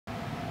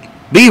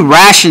Be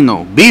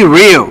rational, be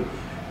real.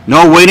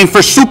 No waiting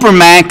for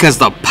Superman, cause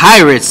the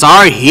pirates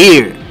are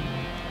here.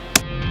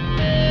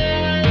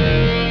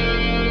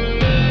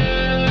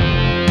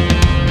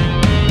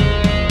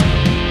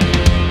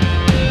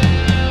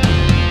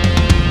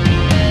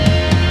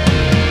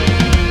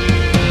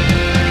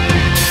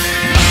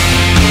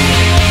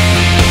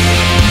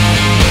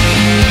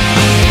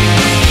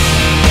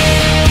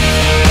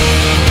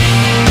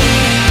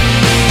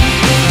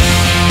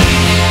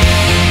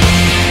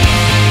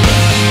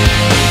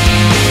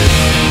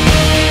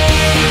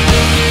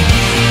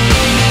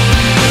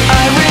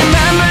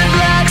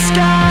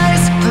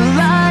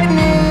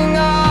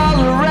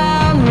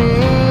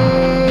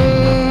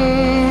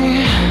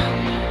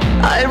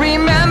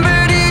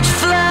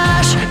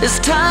 As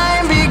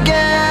time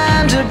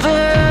began to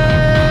blur,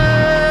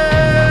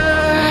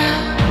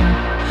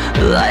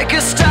 like a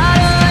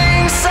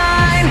startling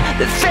sign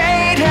that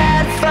fate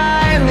had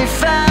finally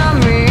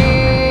found me,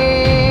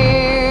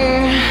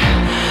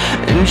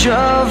 and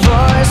your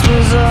voice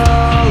was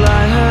all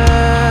I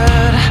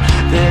heard,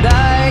 that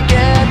I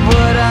get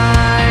what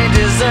I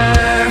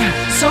deserve.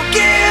 So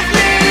give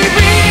me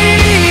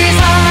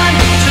reason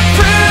to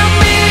prove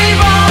me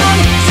wrong,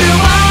 to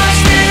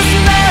wash this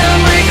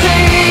memory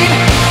clean.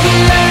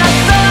 Let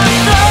the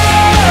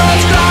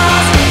thoughts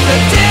cross the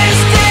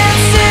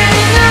distance in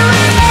your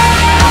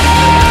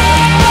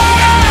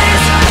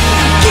eyes.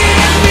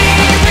 Give me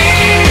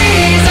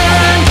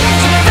reason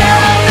to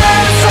fill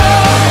that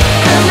soul,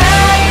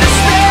 connect the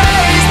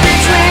space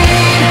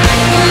between.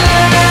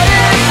 Let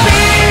it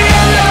be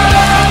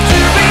enough to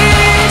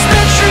reach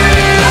the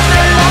truth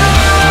that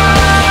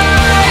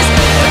lies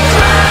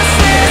across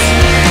this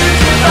new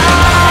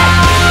divide.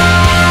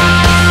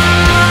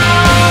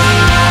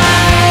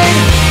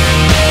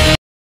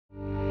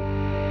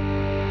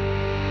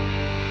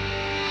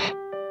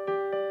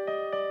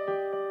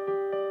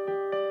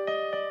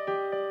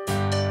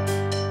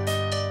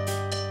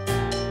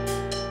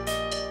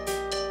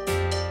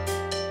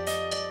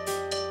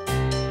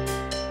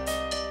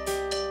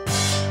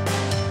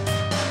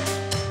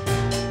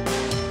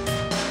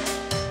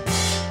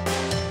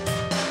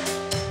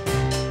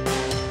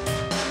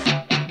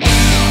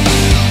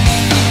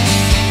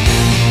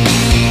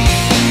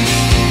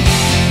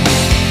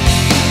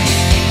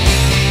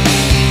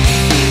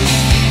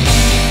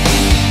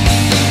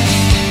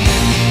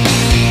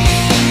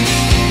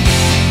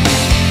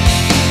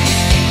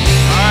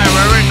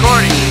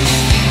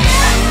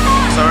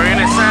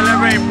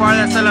 Part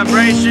of the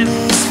celebration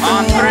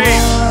on 3,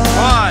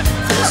 1,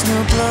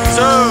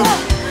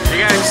 2.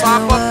 You guys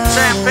pop up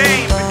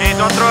champagne and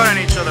don't throw it at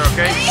each other,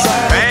 okay?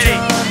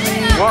 Ready?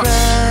 What?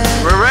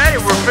 We're ready.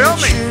 We're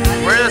filming.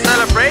 We're in the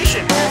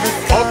celebration.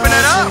 Open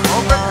it up.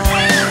 Open.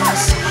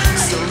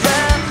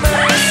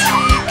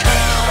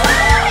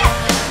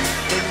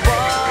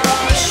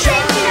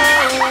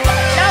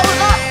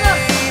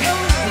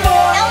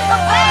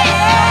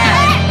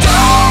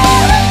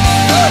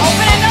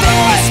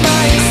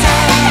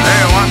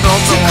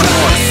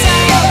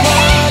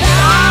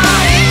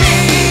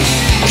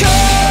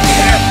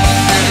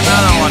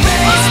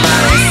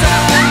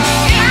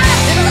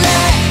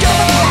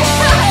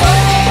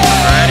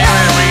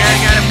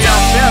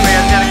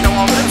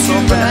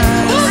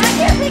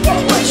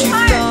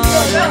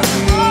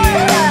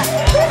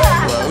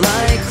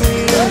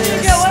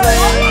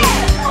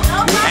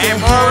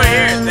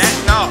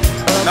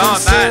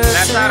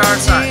 That's not our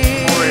side.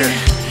 Over here.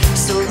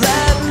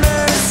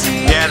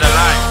 Yeah, the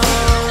line.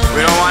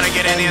 We don't want to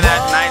get any of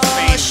that nice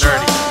paint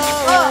dirty.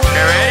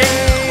 Okay, ready?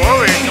 Come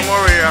over here. Come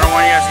over here. I don't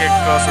want you guys to get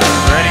closer.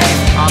 Ready?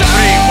 On 3,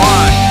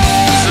 1,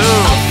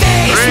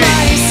 2,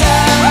 3.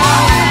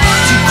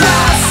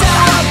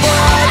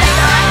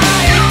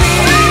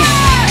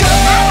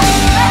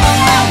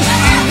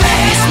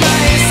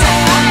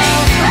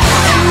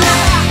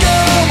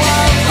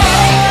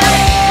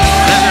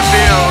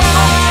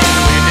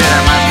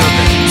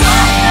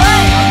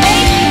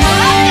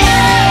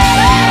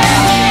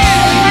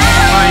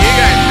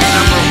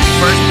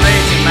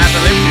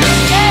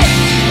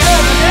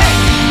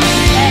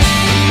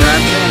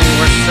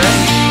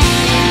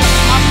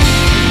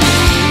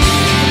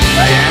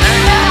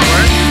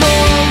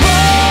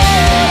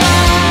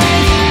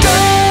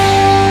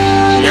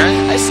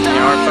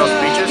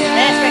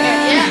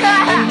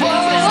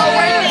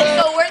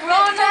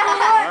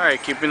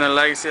 Keeping the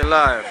legacy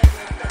alive.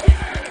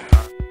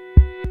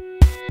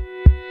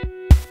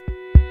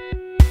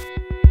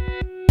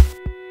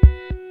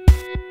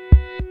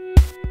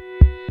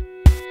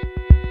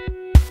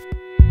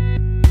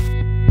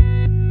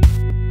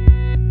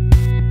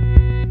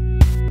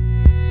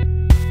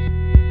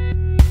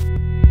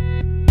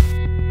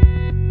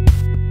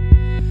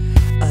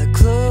 I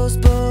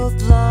closed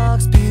both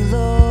locks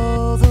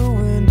below the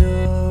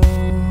window.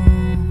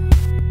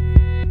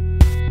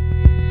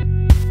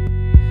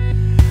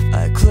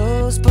 I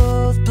closed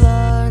both blinds.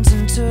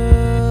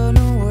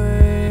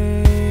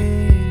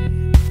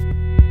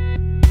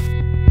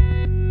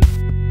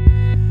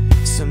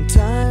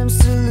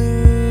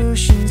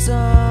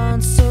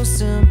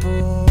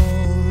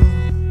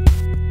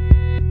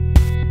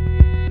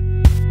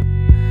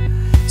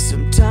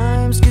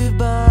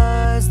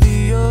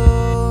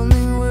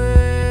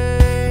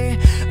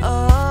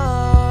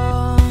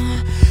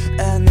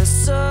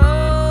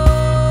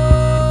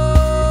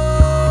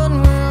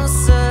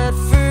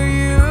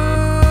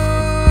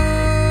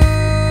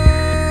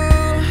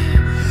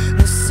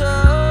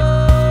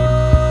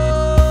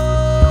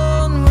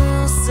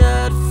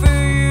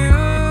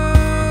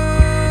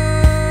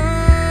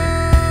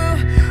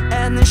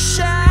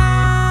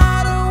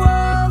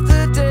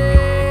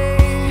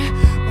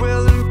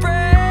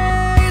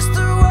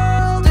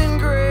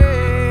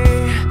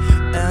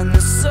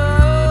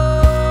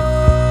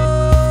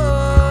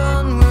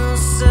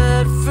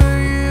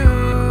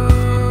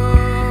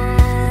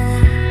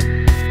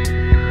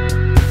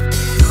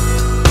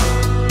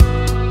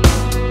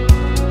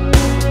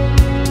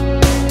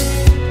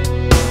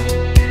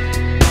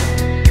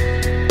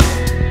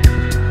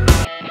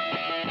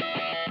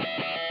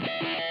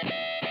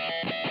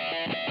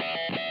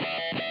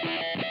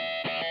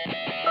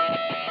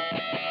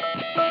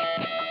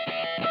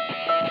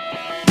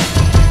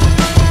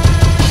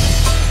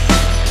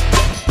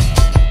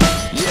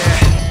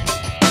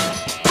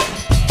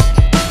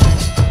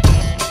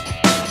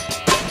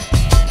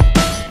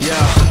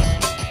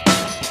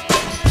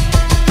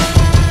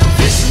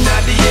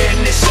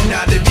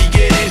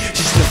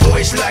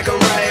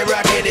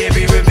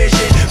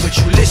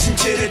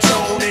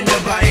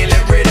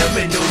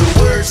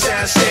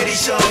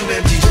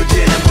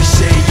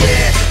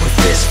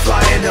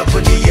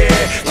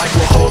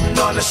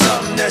 on to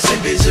something that's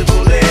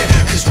invisible there.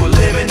 Cause we're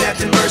living at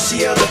the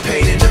mercy of the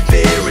pain and the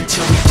fear.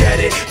 Until we get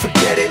it,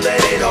 forget it,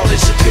 let it all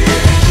disappear.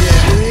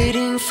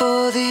 Waiting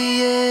for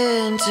the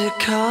end to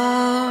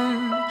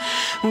come,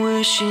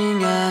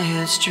 wishing I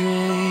had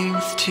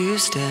strength to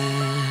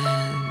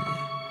stand.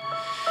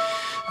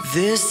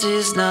 This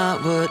is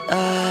not what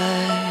I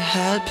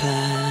had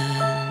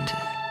planned.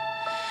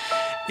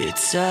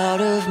 It's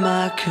out of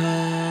my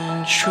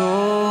control.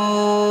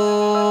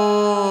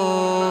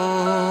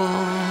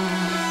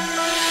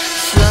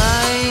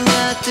 Flying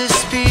at the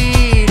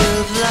speed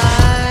of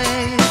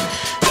light,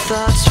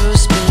 thoughts were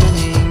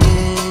spinning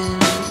in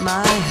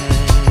my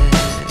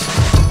head.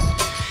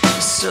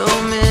 So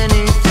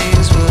many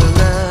things were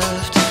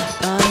left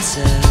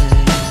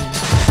unsaid.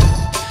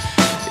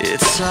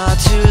 It's hard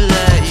to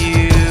let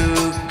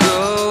you go.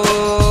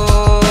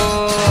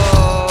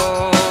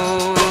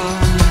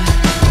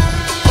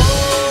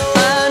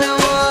 I know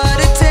what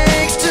it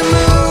takes to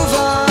move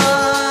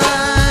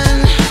on.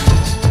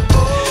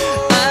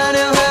 I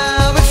know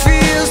how it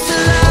feels to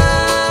lie.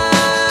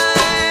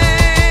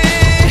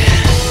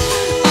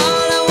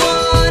 All I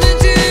wanna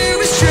do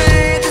is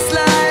trade this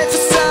life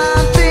for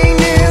something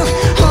new,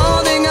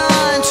 holding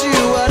on to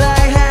what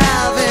I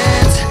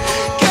haven't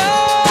got.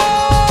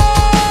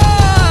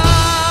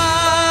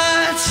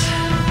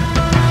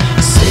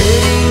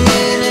 Sitting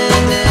in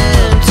an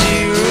empty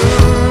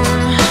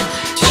room,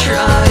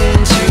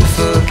 trying to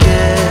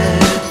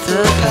forget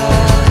the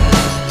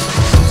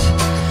past.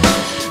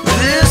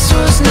 This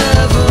was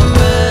never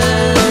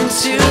meant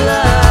to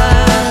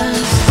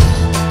last.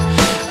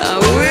 I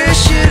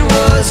wish it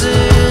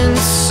wasn't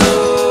so.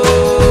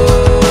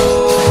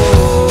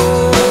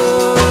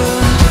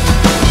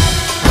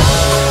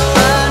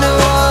 I know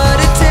what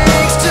it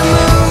takes to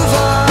move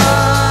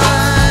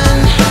on.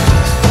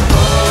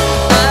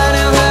 I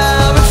know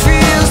how it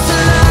feels to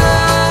lie.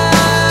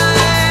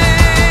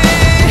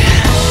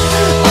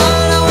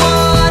 All I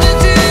wanna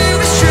do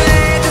is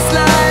trade this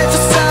life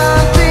for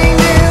something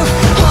new,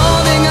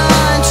 holding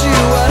on to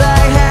what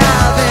I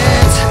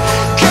haven't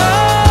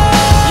got.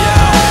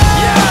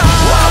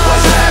 What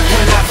was left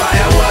when that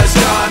fire was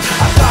gone?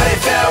 I thought it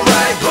felt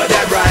right, but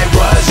that right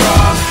was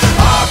wrong.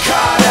 All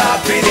caught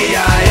up in the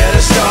eye of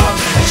the storm,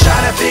 and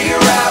trying to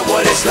figure out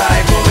what it's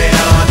like moving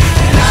on.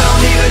 And I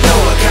don't even know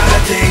what kind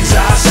of things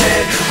I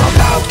said. My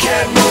mouth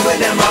kept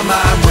moving and my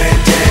mind went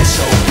dead.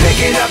 So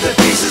picking up the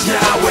pieces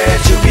now, where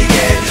to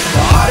begin?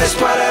 The hardest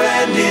part of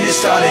ending is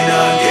starting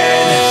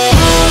again.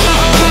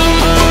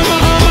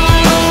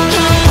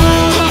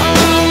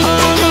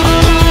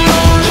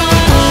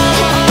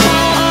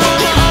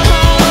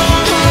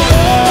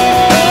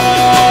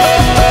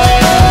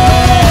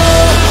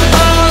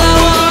 All I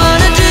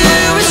wanna do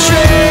is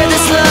trade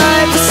this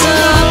life for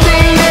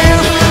something new,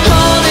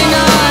 holding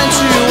on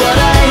to what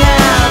I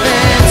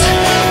haven't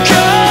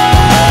got.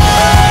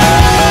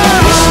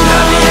 This is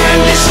not the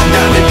end, this is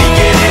not the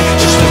beginning.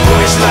 Just a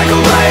voice like a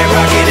riot,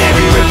 rocking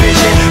every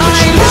revision. But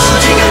you listen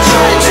to your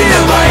tones in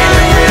the light of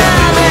the rhythm.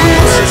 The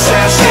words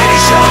sound steady,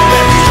 sound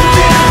melodies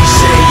within. You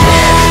say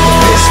yeah, the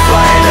fist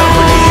flying up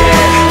in the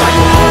air, like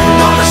we're holding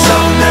on to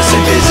something that's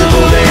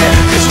invisible there.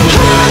 Cause we're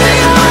living at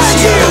the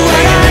mercy of the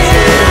pain and the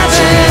fear.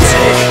 Until we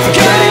get it,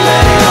 forget it,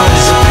 let it all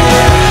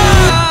disappear.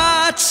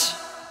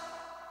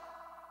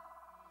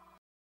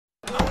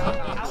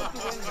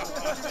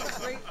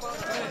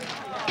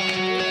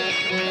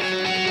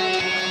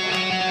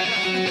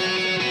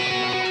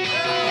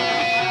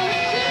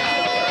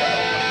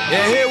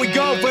 Yeah, here we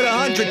go for the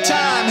 100th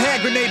time.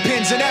 Hand grenade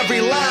pins in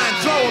every line.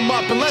 Throw 'em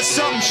up and let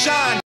something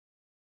shine.